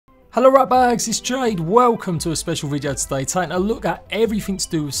Hello ratbags, it's Jade. Welcome to a special video today taking a look at everything to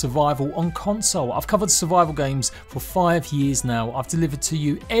do with survival on console. I've covered survival games for 5 years now. I've delivered to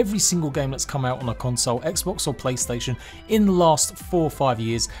you every single game that's come out on a console, Xbox or PlayStation in the last 4 or 5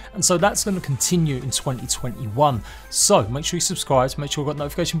 years, and so that's going to continue in 2021. So make sure you subscribe, make sure you've got the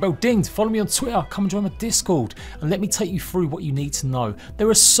notification bell dinged, follow me on Twitter, come and join my Discord, and let me take you through what you need to know. There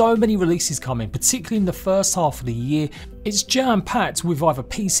are so many releases coming, particularly in the first half of the year. It's jam-packed with either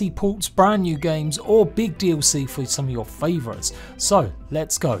PC ports, brand new games, or big DLC for some of your favourites. So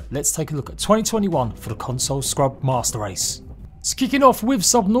let's go. Let's take a look at 2021 for the console scrub master race. So kicking off with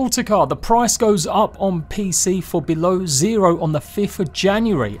Subnautica, the price goes up on PC for below zero on the 5th of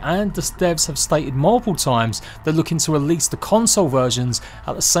January, and the devs have stated multiple times they're looking to release the console versions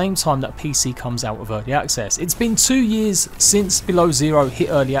at the same time that PC comes out of early access. It's been 2 years since Below Zero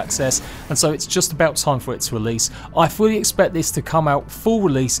hit early access, and so it's just about time for it to release. I fully expect this to come out full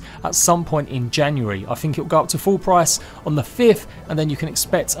release at some point in January. I think it'll go up to full price on the 5th, and then you can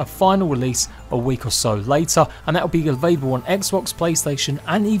expect a final release a week or so later, and that'll be available on Xbox, PlayStation,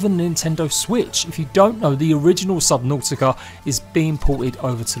 and even Nintendo Switch. If you don't know, the original Subnautica is being ported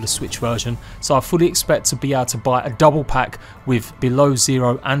over to the Switch version, so I fully expect to be able to buy a double pack with Below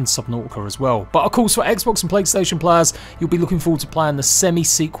Zero and Subnautica as well. But of course, for Xbox and PlayStation players, you'll be looking forward to playing the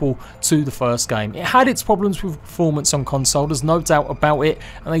semi-sequel to the first game. It had its problems with performance on console, there's no doubt about it,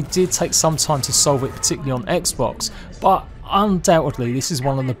 and they did take some time to solve it, particularly on Xbox, but undoubtedly this is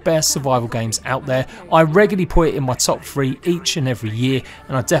one of the best survival games out there. I regularly put it in my top 3 each and every year,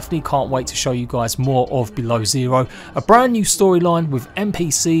 and I definitely can't wait to show you guys more of Below Zero. A brand new storyline with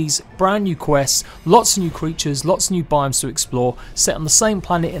NPCs, brand new quests, lots of new creatures, lots of new biomes to explore, set on the same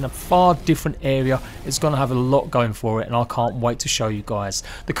planet in a far different area. It's going to have a lot going for it, and I can't wait to show you guys.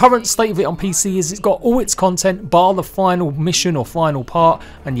 The current state of it on PC is it's got all its content bar the final mission or final part,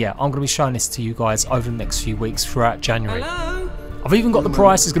 and yeah, I'm going to be showing this to you guys over the next few weeks throughout January. Hello. I've even got the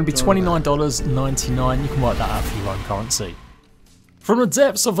price, it's going to be $29.99, you can work that out for your own currency. From the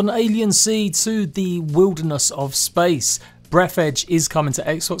depths of an alien sea to the wilderness of space, breathedge is coming to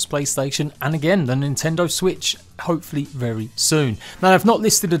Xbox, PlayStation, and again the Nintendo Switch, hopefully very soon. Now, I've not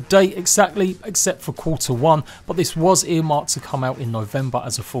listed a date exactly except for Q1, but this was earmarked to come out in November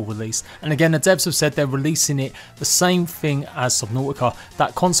as a full release, and again the devs have said they're releasing it the same thing as Subnautica,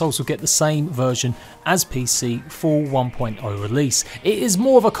 that consoles will get the same version as PC, full 1.0 release. It is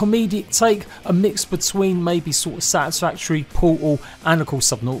more of a comedic take, a mix between maybe sort of Satisfactory, Portal, and of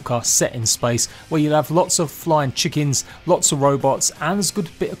course Subnautica set in space, where you'll have lots of flying chickens, lots of robots, and there's a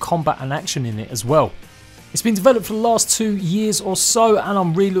good bit of combat and action in it as well. It's been developed for the last 2 years or so, and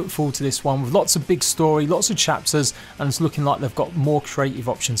I'm really looking forward to this one with lots of big story, lots of chapters, and it's looking like they've got more creative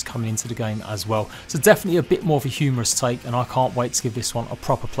options coming into the game as well. So definitely a bit more of a humorous take, and I can't wait to give this one a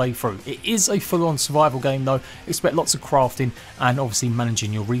proper playthrough. It is a full-on survival game though. Expect lots of crafting and obviously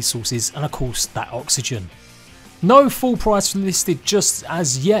managing your resources, and of course that oxygen. No full price listed just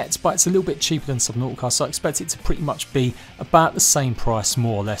as yet, but it's a little bit cheaper than Subnautica, so I expect it to pretty much be about the same price,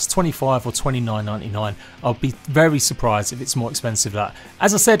 more or less, $25 or $29.99. I'll be very surprised if it's more expensive than that.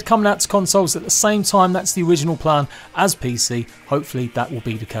 As I said, coming out to consoles at the same time, that's the original plan, as PC. Hopefully that will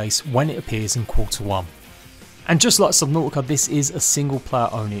be the case when it appears in Q1. And just like Subnautica, this is a single player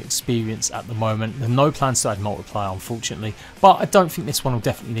only experience at the moment. There are no plans to add multiplayer, unfortunately, but I don't think this one will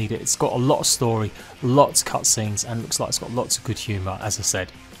definitely need it. It's got a lot of story, lots of cutscenes, and looks like it's got lots of good humour, as I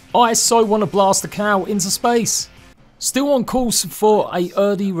said. I so want to blast a cow into space. Still on course for a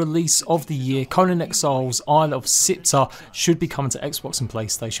early release of the year, Conan Exiles Isle of Siptah should be coming to Xbox and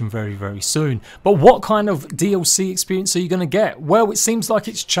PlayStation very, very soon. But what kind of DLC experience are you going to get? Well, it seems like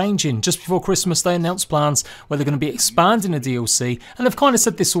it's changing. Just before Christmas they announced plans where they're going to be expanding the DLC, and they've kind of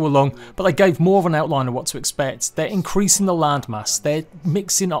said this all along, but they gave more of an outline of what to expect. They're increasing the landmass, they're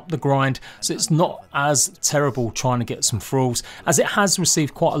mixing up the grind, so it's not as terrible trying to get some thralls, as it has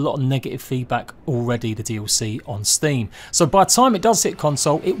received quite a lot of negative feedback already, the DLC on Steam. So by the time it does hit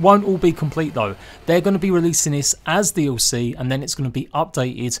console, it won't all be complete though. They're going to be releasing this as DLC, and then it's going to be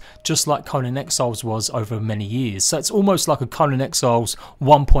updated just like Conan Exiles was over many years. So it's almost like a Conan Exiles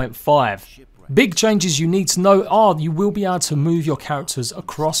 1.5. Big changes you need to know are you will be able to move your characters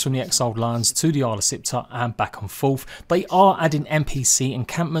across from the exiled lands to the Isle of Siptah and back and forth. They are adding NPC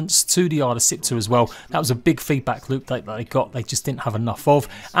encampments to the Isle of Siptah as well. That was a big feedback loop that they got, they just didn't have enough of,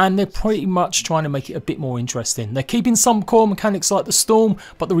 and they're pretty much trying to make it a bit more interesting. They're keeping some core mechanics like the storm,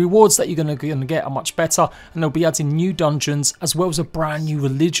 but the rewards that you're going to get are much better, and they'll be adding new dungeons as well as a brand new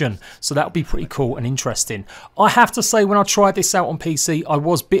religion, so that'll be pretty cool and interesting. I have to say, when I tried this out on PC, I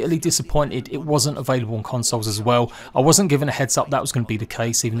was bitterly disappointed. It it wasn't available on consoles as well. I wasn't given a heads up that was going to be the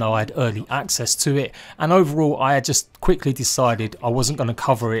case, even though I had early access to it. And overall, I had just quickly decided I wasn't going to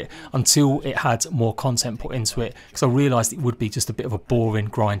cover it until it had more content put into it, because I realised it would be just a bit of a boring,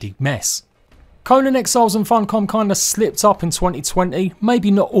 grindy mess. Conan Exiles and Funcom kind of slipped up in 2020,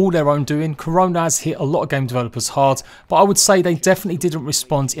 maybe not all their own doing. Corona has hit a lot of game developers hard, but I would say they definitely didn't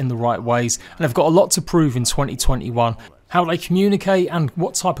respond in the right ways, and they've got a lot to prove in 2021. How they communicate and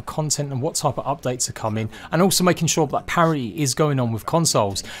what type of content and what type of updates are coming, and also making sure that parity is going on with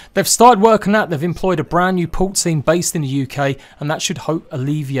consoles. They've started working that, they've employed a brand new port team based in the UK, and that should hope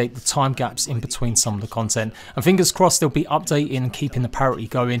alleviate the time gaps in between some of the content. And fingers crossed they'll be updating and keeping the parity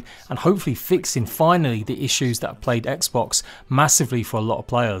going, and hopefully fixing finally the issues that have plagued Xbox massively for a lot of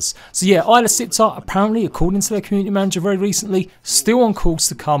players. So yeah, Isla Siptah, apparently according to their community manager very recently, still on course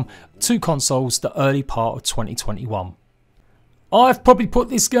to come to consoles the early part of 2021. I've probably put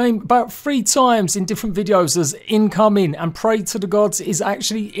this game about 3 times in different videos as incoming, and Pray to the Gods is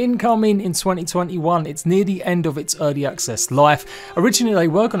actually incoming in 2021. It's near the end of its early access life. Originally they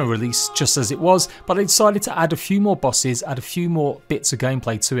were going to release just as it was, but they decided to add a few more bosses, add a few more bits of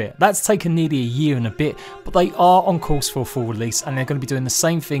gameplay to it. That's taken nearly a year and a bit, but they are on course for a full release, and they're going to be doing the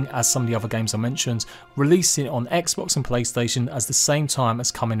same thing as some of the other games I mentioned, releasing it on Xbox and PlayStation at the same time as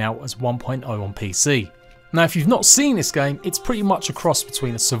coming out as 1.0 on PC. Now, if you've not seen this game, it's pretty much a cross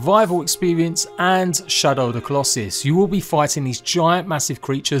between a survival experience and Shadow of the Colossus. You will be fighting these giant massive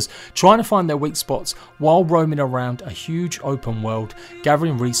creatures, trying to find their weak spots while roaming around a huge open world,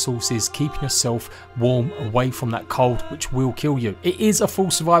 gathering resources, keeping yourself warm away from that cold which will kill you. It is a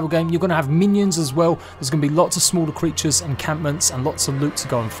full survival game. You're going to have minions as well. There's going to be lots of smaller creatures, encampments, and lots of loot to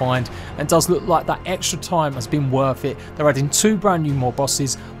go and find. And it does look like that extra time has been worth it. They're adding 2 brand new more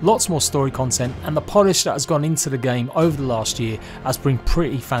bosses, lots more story content, and the polish that has gone into the game over the last year has been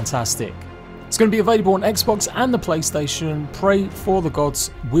pretty fantastic. It's going to be available on Xbox and the PlayStation. Pray for the Gods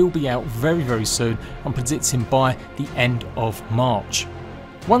will be out very, very soon. I'm predicting by the end of March.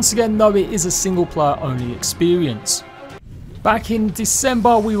 Once again though, it is a single player only experience. Back in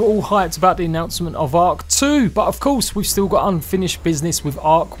December we were all hyped about the announcement of Ark 2, but of course we've still got unfinished business with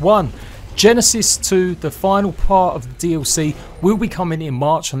Ark 1. Genesis 2, the final part of the DLC, will be coming in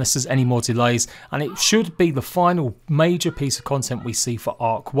March unless there's any more delays, and it should be the final major piece of content we see for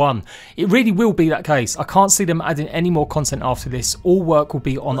Ark 1. It really will be that case. I can't see them adding any more content after this. All work will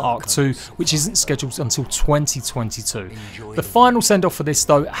be on Ark 2, which isn't scheduled until 2022. The final send-off for this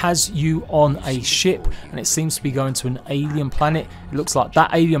though has you on a ship, and it seems to be going to an alien planet. It looks like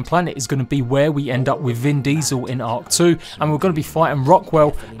that alien planet is going to be where we end up with Vin Diesel in Ark 2, and we're going to be fighting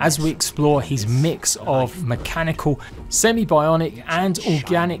Rockwell as we explore his mix of mechanical, semi-bionic and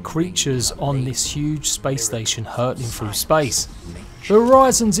organic creatures on this huge space station hurtling through space. The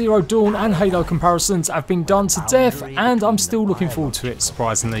Horizon Zero Dawn and Halo comparisons have been done to death, and I'm still looking forward to it,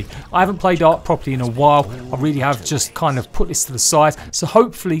 surprisingly. I haven't played Ark properly in a while. I really have just kind of put this to the side, so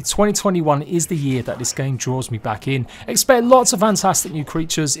hopefully 2021 is the year that this game draws me back in. Expect lots of fantastic new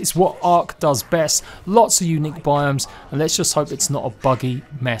creatures. It's what Ark does best. Lots of unique biomes, and let's just hope it's not a buggy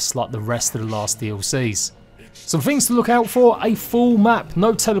mess like the rest of the last DLCs. Some things to look out for: a full map,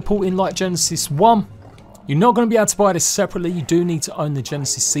 no teleporting like Genesis 1. You're not going to be able to buy this separately. You do need to own the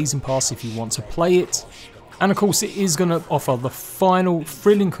Genesis Season Pass if you want to play it. And of course it is going to offer the final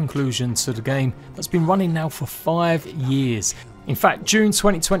thrilling conclusion to the game that's been running now for 5 years. In fact, June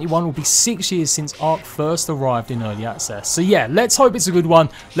 2021 will be 6 years since Ark first arrived in early access. So yeah, let's hope it's a good one,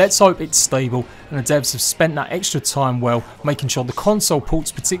 let's hope it's stable, and the devs have spent that extra time well, making sure the console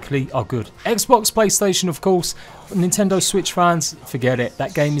ports particularly are good. Xbox, PlayStation of course, Nintendo Switch fans, forget it,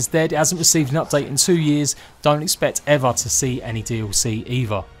 that game is dead. It hasn't received an update in 2 years, don't expect ever to see any DLC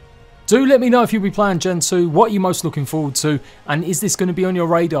either. Do let me know if you'll be playing Gen 2, what are you most looking forward to, and is this going to be on your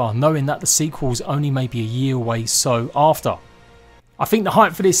radar, knowing that the sequel's only maybe a year away so after. I think the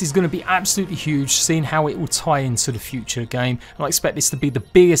hype for this is going to be absolutely huge, seeing how it will tie into the future game, and I expect this to be the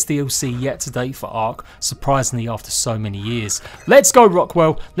biggest DLC yet to date for Ark, surprisingly after so many years. Let's go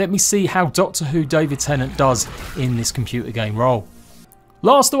Rockwell, let me see how Doctor Who David Tennant does in this computer game role.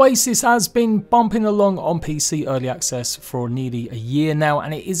 Last Oasis has been bumping along on PC early access for nearly a year now,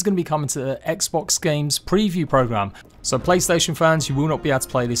 and it is going to be coming to the Xbox Games preview program. So PlayStation fans, you will not be able to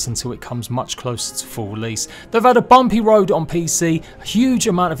play this until it comes much closer to full release. They've had a bumpy road on PC, a huge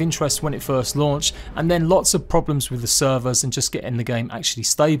amount of interest when it first launched, and then lots of problems with the servers and just getting the game actually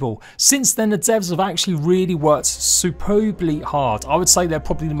stable. Since then, the devs have actually really worked superbly hard. I would say they're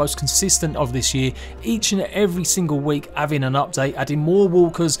probably the most consistent of this year, each and every single week having an update, adding more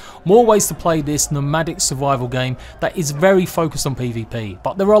walkers, more ways to play this nomadic survival game that is very focused on PvP.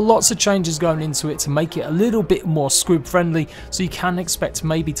 But there are lots of changes going into it to make it a little bit more squib friendly, so you can expect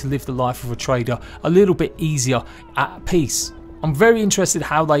maybe to live the life of a trader a little bit easier at peace. I'm very interested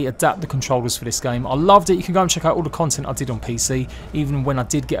how they adapt the controllers for this game. I loved it. You can go and check out all the content I did on PC, even when I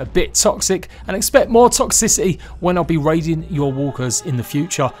did get a bit toxic, and expect more toxicity when I'll be raiding your walkers in the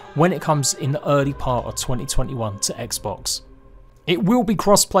future when it comes in the early part of 2021 to Xbox. It will be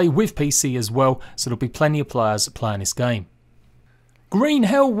crossplay with PC as well, so there'll be plenty of players playing this game. Green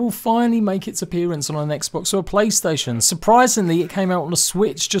Hell will finally make its appearance on an Xbox or a PlayStation. Surprisingly, it came out on a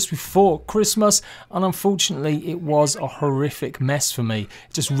Switch just before Christmas, and unfortunately it was a horrific mess for me.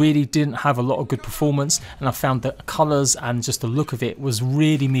 It just really didn't have a lot of good performance, and I found that the colours and just the look of it was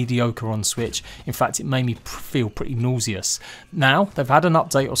really mediocre on Switch. In fact, it made me feel pretty nauseous. Now, they've had an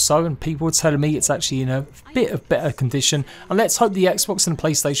update or so, and people are telling me it's actually in a bit of better condition, and let's hope the Xbox and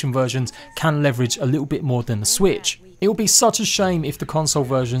PlayStation versions can leverage a little bit more than the Switch. It will be such a shame if the console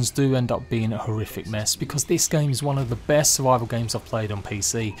versions do end up being a horrific mess, because this game is one of the best survival games I've played on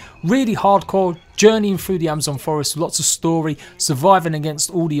PC. Really hardcore, journeying through the Amazon forest, lots of story, surviving against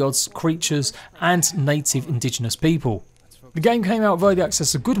all the odds creatures and native indigenous people. The game came out of early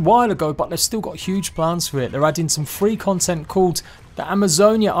access a good while ago, but they've still got huge plans for it. They're adding some free content called the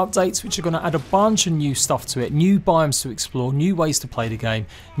Amazonia updates, which are going to add a bunch of new stuff to it, new biomes to explore, new ways to play the game,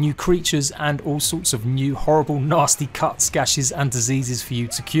 new creatures, and all sorts of new horrible nasty cuts, gashes and diseases for you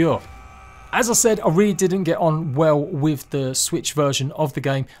to cure. As I said, I really didn't get on well with the Switch version of the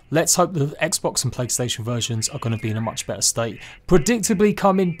game. Let's hope the Xbox and PlayStation versions are going to be in a much better state. Predictably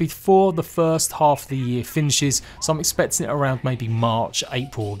coming before the first half of the year finishes, so I'm expecting it around maybe March,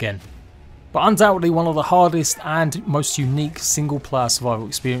 April again. But undoubtedly one of the hardest and most unique single player survival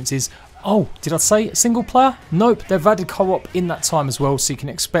experiences. Oh, did I say single player? Nope, they've added co-op in that time as well, so you can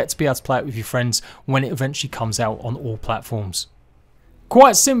expect to be able to play it with your friends when it eventually comes out on all platforms.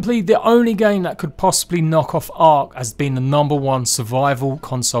 Quite simply, the only game that could possibly knock off Ark as being the #1 survival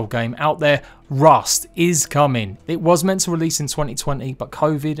console game out there, Rust, is coming. It was meant to release in 2020, but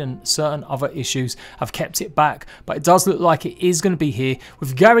COVID and certain other issues have kept it back. But it does look like it is going to be here,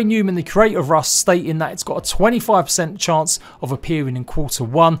 with Gary Newman, the creator of Rust, stating that it's got a 25% chance of appearing in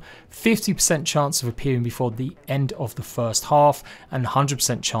Q1, 50% chance of appearing before the end of the first half, and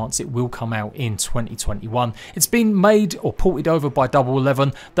 100% chance it will come out in 2021. It's been made or ported over by Double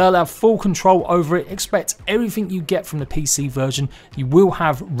 11. They'll have full control over it. Expect everything you get from the PC version. You will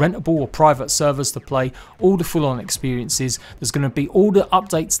have rentable or private servers to play, all the full-on experiences. There's going to be all the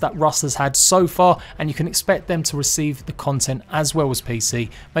updates that Rust has had so far, and you can expect them to receive the content as well as PC,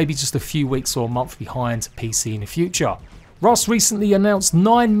 maybe just a few weeks or a month behind PC in the future. Rust recently announced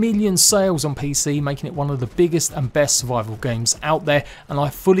 9 million sales on PC, making it one of the biggest and best survival games out there, and I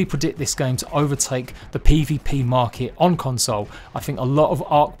fully predict this game to overtake the PvP market on console. I think a lot of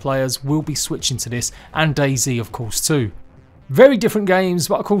Ark players will be switching to this, and DayZ of course too. Very different games,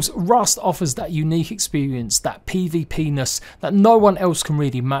 but of course Rust offers that unique experience, that PvP-ness that no one else can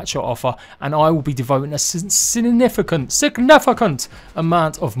really match or offer, and I will be devoting a significant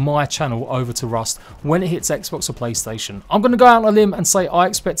amount of my channel over to Rust when it hits Xbox or PlayStation. I'm going to go out on a limb and say I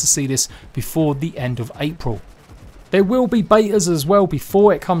expect to see this before the end of April. There will be betas as well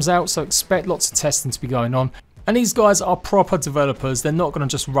before it comes out, so expect lots of testing to be going on. And these guys are proper developers. They're not going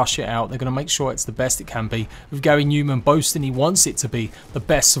to just rush it out. They're going to make sure it's the best it can be, with Gary Newman boasting he wants it to be the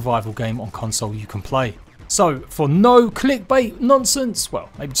best survival game on console you can play. So for no clickbait nonsense, well,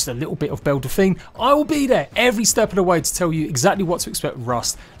 maybe just a little bit of Belle Delphine, I will be there every step of the way to tell you exactly what to expect with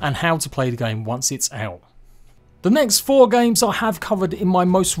Rust and how to play the game once it's out. The next 4 games I have covered in my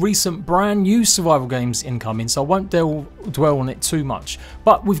most recent brand new survival games incoming, so I won't dwell on it too much.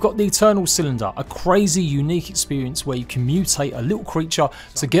 But we've got the Eternal Cylinder, a crazy unique experience where you can mutate a little creature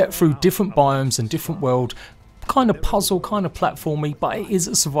to get through different biomes and different world. Kind of puzzle, kind of platformy, but it is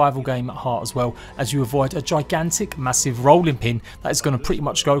a survival game at heart as well, as you avoid a gigantic massive rolling pin that is going to pretty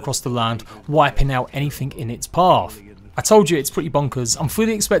much go across the land, wiping out anything in its path. I told you it's pretty bonkers. I'm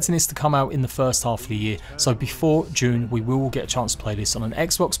fully expecting this to come out in the first half of the year, so before June we will get a chance to play this on an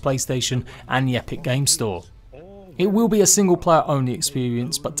Xbox, PlayStation and the Epic Game Store. It will be a single player only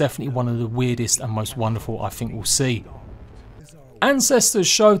experience, but definitely one of the weirdest and most wonderful I think we'll see. Ancestors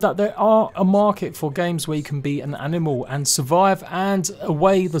showed that there are a market for games where you can be an animal and survive, and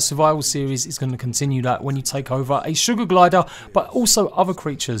Away, the survival series, is going to continue that when you take over a sugar glider, but also other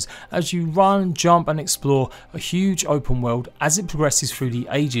creatures as you run, jump and explore a huge open world as it progresses through the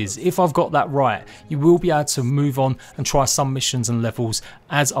ages. If I've got that right, you will be able to move on and try some missions and levels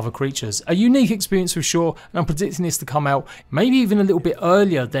as other creatures. A unique experience for sure, and I'm predicting this to come out maybe even a little bit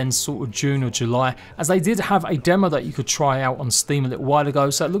earlier than sort of June or July, as they did have a demo that you could try out on Steam a little while ago,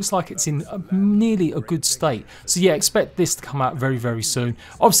 so it looks like it's in nearly a good state. So yeah, expect this to come out very, very soon.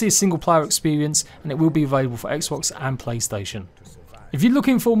 Obviously a single player experience, and it will be available for Xbox and PlayStation. If you're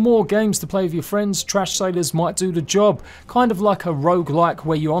looking for more games to play with your friends, Trash Sailors might do the job. Kind of like a roguelike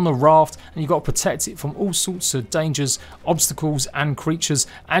where you're on a raft and you've got to protect it from all sorts of dangers, obstacles and creatures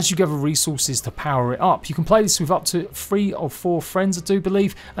as you gather resources to power it up. You can play this with up to 3 or 4 friends, I do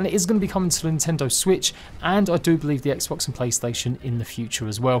believe, and it is going to be coming to the Nintendo Switch and I do believe the Xbox and PlayStation in the future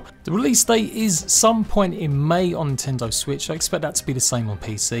as well. The release date is some point in May on Nintendo Switch. I expect that to be the same on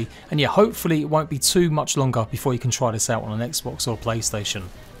PC, and yeah, hopefully it won't be too much longer before you can try this out on an Xbox or PlayStation.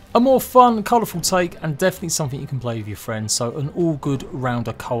 A more fun, colourful take, and definitely something you can play with your friends, so an all good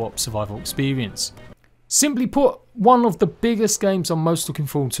rounder co-op survival experience. Simply put, one of the biggest games I'm most looking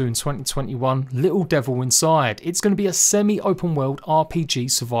forward to in 2021, Little Devil Inside. It's going to be a semi-open world RPG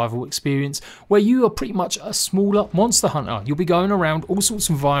survival experience where you are pretty much a smaller monster hunter. You'll be going around all sorts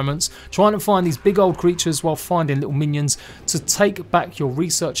of environments trying to find these big old creatures while finding little minions to take back your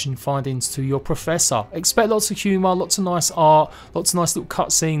research and findings to your professor. Expect lots of humour, lots of nice art, lots of nice little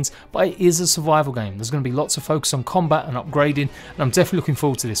cutscenes, but it is a survival game. There's going to be lots of focus on combat and upgrading, and I'm definitely looking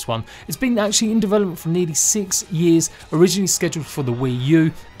forward to this one. It's been actually in development for nearly 6 years, originally scheduled for the Wii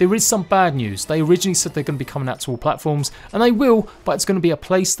U. There is some bad news. They originally said they're going to be coming out to all platforms, and they will, but it's going to be a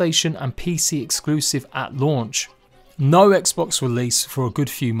PlayStation and PC exclusive at launch. No Xbox release for a good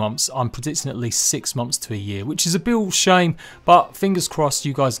few months. I'm predicting at least 6 months to a year, which is a real shame, but fingers crossed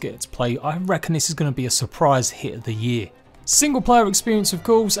you guys get to play. I reckon this is going to be a surprise hit of the year. Single player experience of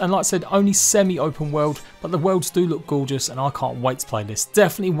course, and like I said, only semi-open world, but the worlds do look gorgeous and I can't wait to play this.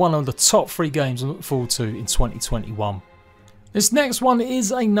 Definitely one of the top 3 games I look forward to in 2021. This next one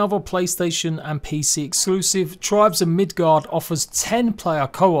is another PlayStation and PC exclusive. Tribes of Midgard offers 10-player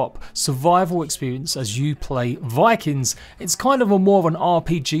co-op survival experience as you play Vikings. It's kind of a more of an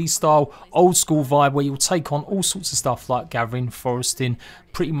RPG style, old school vibe where you'll take on all sorts of stuff like gathering, foresting,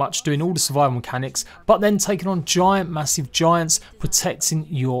 pretty much doing all the survival mechanics, but then taking on massive giants, protecting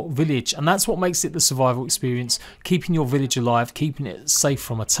your village. And that's what makes it the survival experience, keeping your village alive, keeping it safe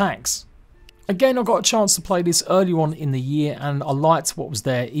from attacks. Again, I got a chance to play this earlier on in the year and I liked what was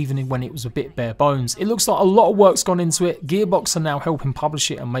there even when it was a bit bare bones. It looks like a lot of work's gone into it. Gearbox are now helping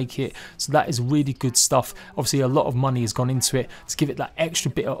publish it and make it, so that is really good stuff. Obviously a lot of money has gone into it to give it that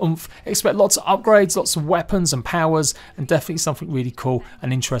extra bit of oomph. Expect lots of upgrades, lots of weapons and powers, and definitely something really cool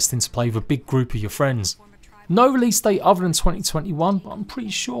and interesting to play with a big group of your friends. No release date other than 2021, but I'm pretty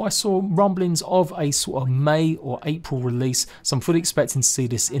sure I saw rumblings of a sort of May or April release, so I'm fully expecting to see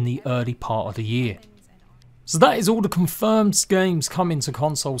this in the early part of the year. So that is all the confirmed games coming to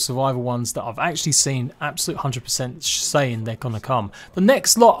console survival ones that I've actually seen absolute 100% saying they're going to come. The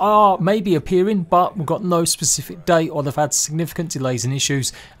next lot are maybe appearing, but we've got no specific date or they've had significant delays and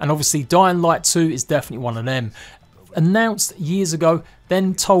issues, and obviously Dying Light 2 is definitely one of them. Announced years ago,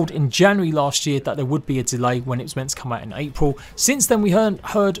 then told in January last year that there would be a delay when it was meant to come out in April. Since then we haven't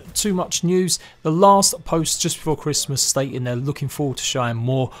heard too much news. The last post just before Christmas stating they're looking forward to showing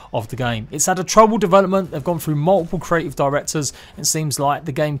more of the game. It's had a troubled development, they've gone through multiple creative directors. It seems like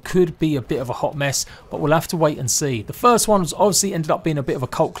the game could be a bit of a hot mess, but we'll have to wait and see. The first one was obviously ended up being a bit of a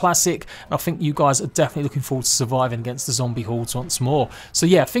cult classic, and I think you guys are definitely looking forward to surviving against the zombie hordes once more. So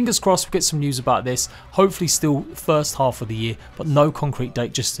yeah, fingers crossed we'll get some news about this, hopefully still first half of the year, but no concrete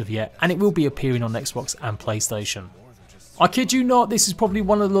date just of yet, and it will be appearing on Xbox and PlayStation. I kid you not, this is probably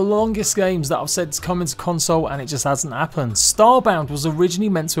one of the longest games that I've said to come into console and it just hasn't happened. Starbound was originally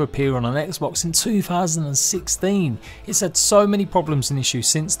meant to appear on an Xbox in 2016. It's had so many problems and issues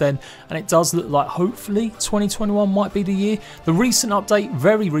since then, and it does look like hopefully 2021 might be the year. The recent update,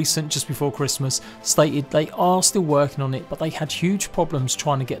 very recent, just before Christmas, stated they are still working on it, but they had huge problems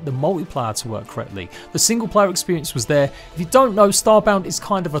trying to get the multiplayer to work correctly. The single player experience was there. If you don't know, Starbound is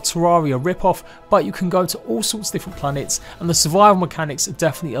kind of a Terraria ripoff, but you can go to all sorts of different planets and the survival mechanics are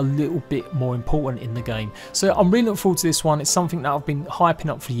definitely a little bit more important in the game. So I'm really looking forward to this one. It's something that I've been hyping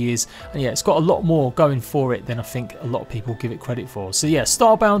up for years, and yeah, it's got a lot more going for it than I think a lot of people give it credit for. So yeah,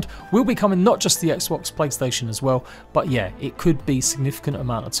 Starbound will be coming not just to the Xbox, PlayStation as well, but yeah, it could be a significant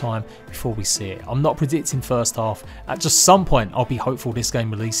amount of time before we see it. I'm not predicting first half. At just some point, I'll be hopeful this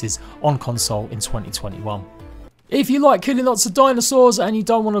game releases on console in 2021. If you like killing lots of dinosaurs and you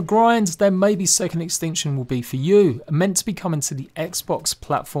don't want to grind, then maybe Second Extinction will be for you. Meant to be coming to the Xbox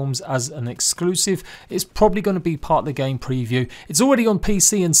platforms as an exclusive. It's probably going to be part of the game preview. It's already on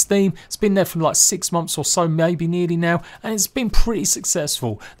PC and Steam. It's been there for like 6 months or so, maybe nearly now, and it's been pretty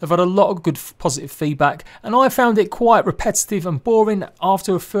successful. They've had a lot of good positive feedback, and I found it quite repetitive and boring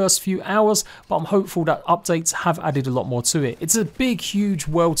after the first few hours, but I'm hopeful that updates have added a lot more to it. It's a big, huge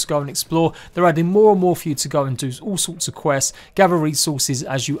world to go and explore. They're adding more and more for you to go and do all sorts of quests, gather resources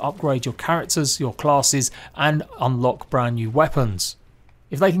as you upgrade your characters, your classes, and unlock brand new weapons.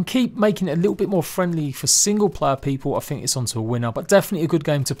 If they can keep making it a little bit more friendly for single player people, I think it's onto a winner, but definitely a good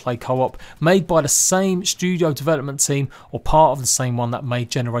game to play co-op, made by the same studio development team or part of the same one that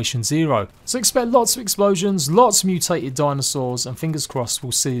made Generation Zero. So expect lots of explosions, lots of mutated dinosaurs, and fingers crossed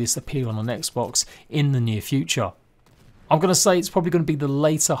we'll see this appear on an Xbox in the near future. I'm going to say it's probably going to be the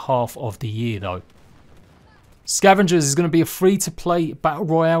later half of the year though. Scavengers is going to be a free-to-play battle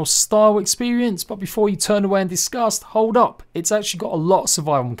royale style experience, but before you turn away in disgust, hold up. It's actually got a lot of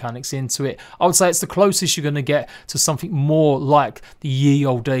survival mechanics into it. I would say it's the closest you're going to get to something more like the ye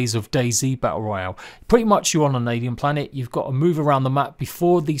old days of DayZ battle royale. Pretty much you're on an alien planet, you've got to move around the map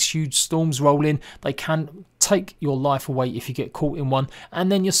before these huge storms roll in. They can take your life away if you get caught in one,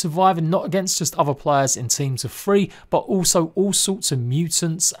 and then you're surviving not against just other players in teams of 3, but also all sorts of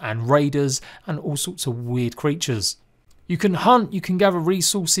mutants and raiders and all sorts of weird creatures. You can hunt, you can gather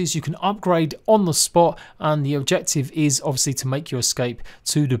resources, you can upgrade on the spot, and the objective is obviously to make your escape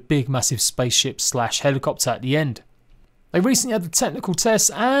to the big massive spaceship / helicopter at the end. They recently had the technical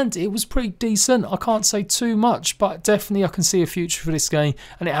test and it was pretty decent. I can't say too much, but definitely I can see a future for this game,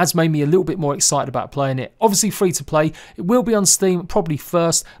 and it has made me a little bit more excited about playing it. Obviously free to play, it will be on Steam probably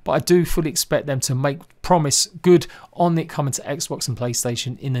first, but I do fully expect them to make promise good on it coming to Xbox and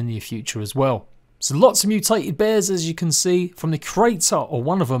PlayStation in the near future as well. So lots of mutated bears, as you can see, from the creator, or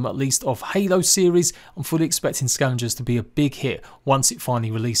one of them at least, of Halo series. I'm fully expecting Scavengers to be a big hit once it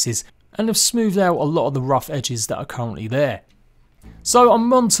finally releases, and have smoothed out a lot of the rough edges that are currently there. So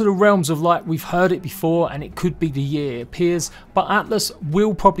I'm on to the realms of like, we've heard it before and it could be the year it appears, but Atlas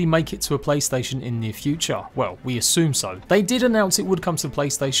will probably make it to a PlayStation in the near future. Well, we assume so. They did announce it would come to the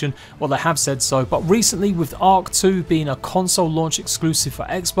PlayStation, well they have said so, but recently with Ark 2 being a console launch exclusive for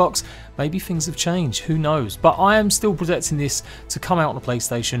Xbox, maybe things have changed, who knows. But I am still projecting this to come out on the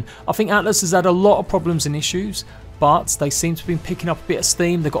PlayStation. I think Atlas has had a lot of problems and issues, but they seem to have been picking up a bit of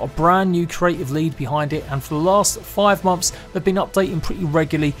steam. They've got a brand new creative lead behind it, and for the last 5 months they've been updating pretty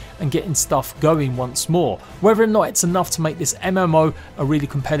regularly and getting stuff going once more. Whether or not it's enough to make this MMO a really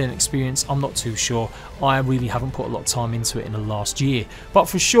compelling experience, I'm not too sure. I really haven't put a lot of time into it in the last year, but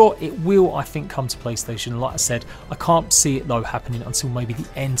for sure it will, I think, come to PlayStation. Like I said, I can't see it though happening until maybe the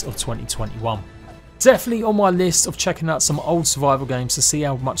end of 2021. Definitely on my list of checking out some old survival games to see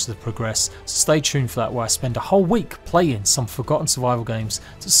how much they've progressed, so stay tuned for that, where I spend a whole week playing some forgotten survival games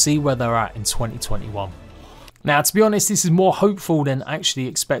to see where they're at in 2021. Now, to be honest, this is more hopeful than actually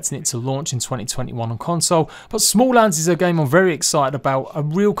expecting it to launch in 2021 on console, but Smalland is a game I'm very excited about, a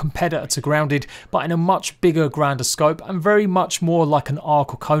real competitor to Grounded, but in a much bigger, grander scope, and very much more like an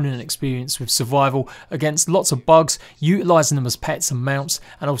Ark or Conan experience with survival against lots of bugs, utilising them as pets and mounts,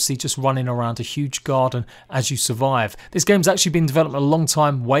 and obviously just running around a huge garden as you survive. This game's actually been developed a long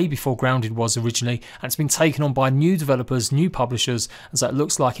time, way before Grounded was originally, and it's been taken on by new developers, new publishers, and so it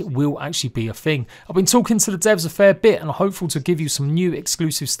looks like it will actually be a thing. I've been talking to the devs a fair bit and I'm hopeful to give you some new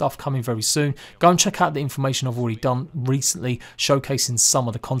exclusive stuff coming very soon. Go and check out the information I've already done recently showcasing some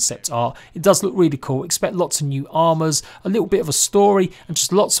of the concept art. It does look really cool. Expect lots of new armors, a little bit of a story, and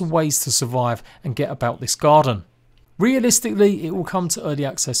just lots of ways to survive and get about this garden. Realistically, it will come to early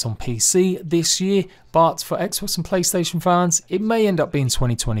access on PC this year, but for Xbox and PlayStation fans, it may end up being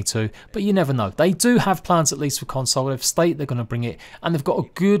 2022, but you never know. They do have plans, at least for console. They've stated they're going to bring it, and they've got a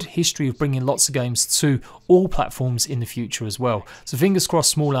good history of bringing lots of games to all platforms in the future as well. So fingers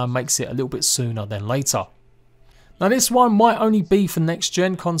crossed Smalland makes it a little bit sooner than later. Now this one might only be for next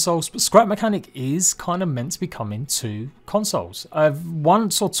gen consoles, but Scrap Mechanic is kind of meant to be coming to consoles.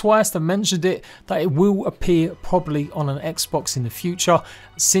 Once or twice they've mentioned it, that it will appear probably on an Xbox in the future.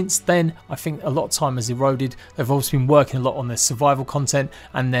 Since then, I think a lot of time has eroded. They've also been working a lot on their survival content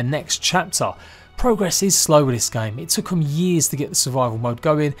and their next chapter. progress is slow with this game. It took them years to get the survival mode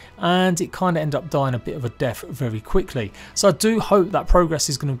going, and it kind of ended up dying a bit of a death very quickly. So I do hope that progress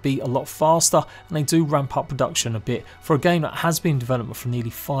is going to be a lot faster, and they do ramp up production a bit for a game that has been in development for nearly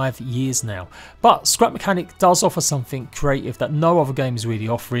 5 years now. But Scrap Mechanic does offer something creative that no other game is really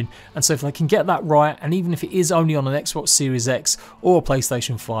offering, and so if they can get that right, and even if it is only on an Xbox Series X or a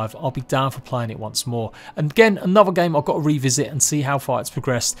PlayStation 5, I'll be down for playing it once more. And again, another game I've got to revisit and see how far it's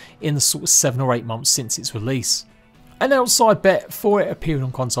progressed in the sort of 7 or 8 months since its release. An outside bet for it appearing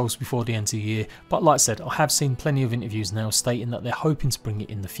on consoles before the end of the year, but like I said, I have seen plenty of interviews now stating that they're hoping to bring it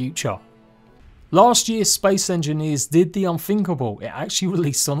in the future. Last year, Space Engineers did the unthinkable. It actually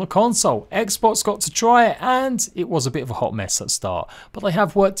released on a console. Xbox got to try it, and it was a bit of a hot mess at the start. But they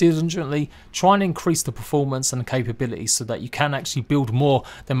have worked diligently, trying to increase the performance and the capabilities so that you can actually build more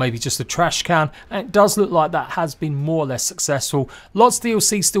than maybe just a trash can. And it does look like that has been more or less successful. Lots of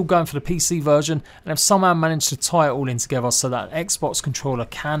DLC still going for the PC version, and have somehow managed to tie it all in together so that an Xbox controller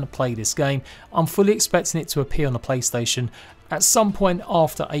can play this game. I'm fully expecting it to appear on the PlayStation at some point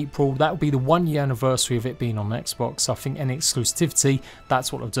after April. That will be the 1 year anniversary of it being on Xbox. I think any exclusivity,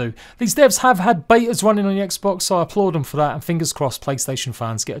 that's what I'll do. These devs have had betas running on the Xbox, so I applaud them for that, and fingers crossed PlayStation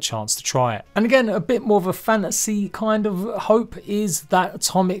fans get a chance to try it. And again, a bit more of a fantasy kind of hope is that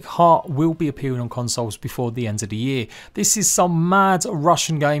Atomic Heart will be appearing on consoles before the end of the year. This is some mad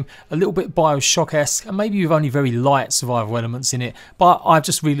Russian game, a little bit Bioshock-esque, and maybe with only very light survival elements in it, but I'm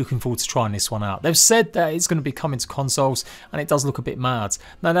just really looking forward to trying this one out. They've said that it's going to be coming to consoles, and it does look a bit mad.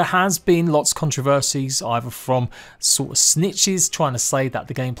 Now, there has been lots of controversies, either from sort of snitches trying to say that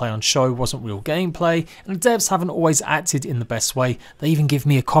the gameplay on show wasn't real gameplay, and the devs haven't always acted in the best way. They even give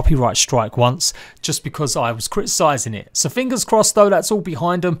me a copyright strike once just because I was criticising it. So fingers crossed though, that's all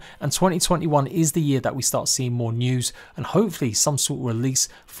behind them, and 2021 is the year that we start seeing more news and hopefully some sort of release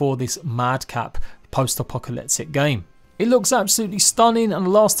for this madcap post-apocalyptic game. It looks absolutely stunning, and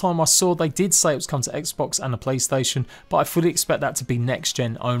the last time I saw they did say it was come to Xbox and the PlayStation, but I fully expect that to be next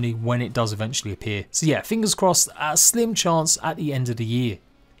gen only when it does eventually appear. So yeah, fingers crossed, a slim chance at the end of the year.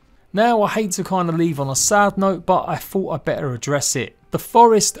 Now, I hate to kind of leave on a sad note, but I thought I'd better address it. The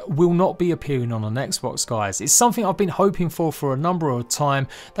Forest will not be appearing on an Xbox, guys. It's something I've been hoping for a number of time.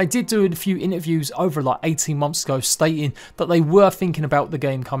 They did do a few interviews over like 18 months ago stating that they were thinking about the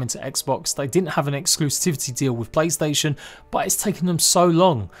game coming to Xbox. They didn't have an exclusivity deal with PlayStation, but it's taken them so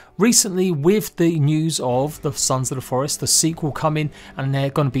long. Recently, with the news of the Sons of the Forest, the sequel coming, and they're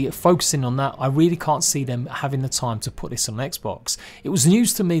going to be focusing on that, I really can't see them having the time to put this on Xbox. It was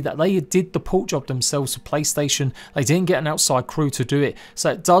news to me that they did the port job themselves for PlayStation. They didn't get an outside crew to do it, so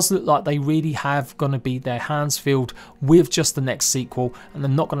it does look like they really have going to be their hands filled with just the next sequel, and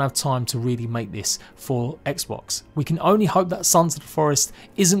they're not going to have time to really make this for Xbox. We can only hope that Sons of the Forest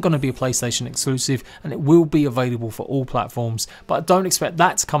isn't going to be a PlayStation exclusive, and it will be available for all platforms, but I don't expect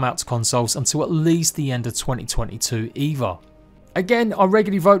that to come out to consoles until at least the end of 2022 either. Again, I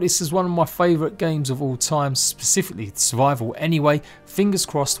regularly vote this as one of my favourite games of all time, specifically survival anyway. Fingers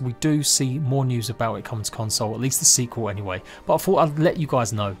crossed we do see more news about it coming to console, at least the sequel anyway. But I thought I'd let you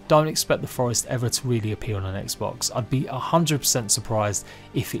guys know, don't expect The Forest ever to really appear on an Xbox. I'd be 100% surprised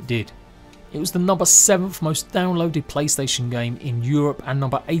if it did. It was the number 7th most downloaded PlayStation game in Europe and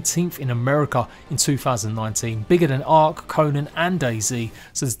number 18th in America in 2019. Bigger than Ark, Conan and DayZ,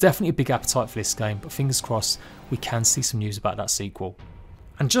 so there's definitely a big appetite for this game, but fingers crossed we can see some news about that sequel.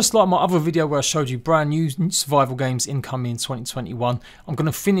 And just like my other video where I showed you brand new survival games incoming in 2021, I'm going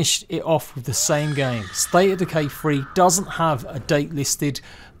to finish it off with the same game. State of Decay 3 doesn't have a date listed,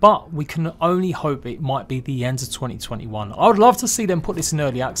 but we can only hope it might be the end of 2021. I would love to see them put this in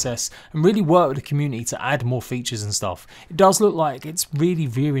early access and really work with the community to add more features and stuff. It does look like it's really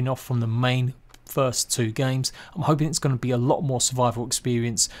veering off from the main first 2 games. I'm hoping it's going to be a lot more survival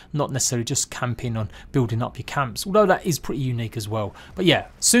experience, not necessarily just camping on building up your camps, although that is pretty unique as well. But yeah,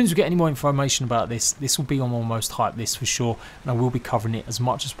 as soon as we get any more information about this will be on my most hyped list for sure, and I will be covering it as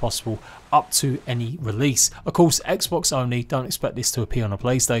much as possible up to any release. Of course, Xbox only, don't expect this to appear on a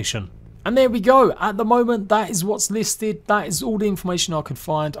PlayStation. And there we go. At the moment, that is what's listed. That is all the information I could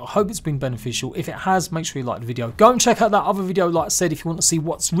find. I hope it's been beneficial. If it has, make sure you like the video. Go and check out that other video, like I said, if you want to see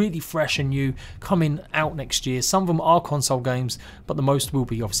what's really fresh and new coming out next year. Some of them are console games, but the most will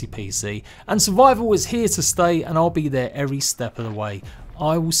be obviously PC. And survival is here to stay, and I'll be there every step of the way.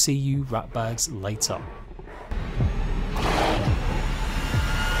 I will see you ratbags later.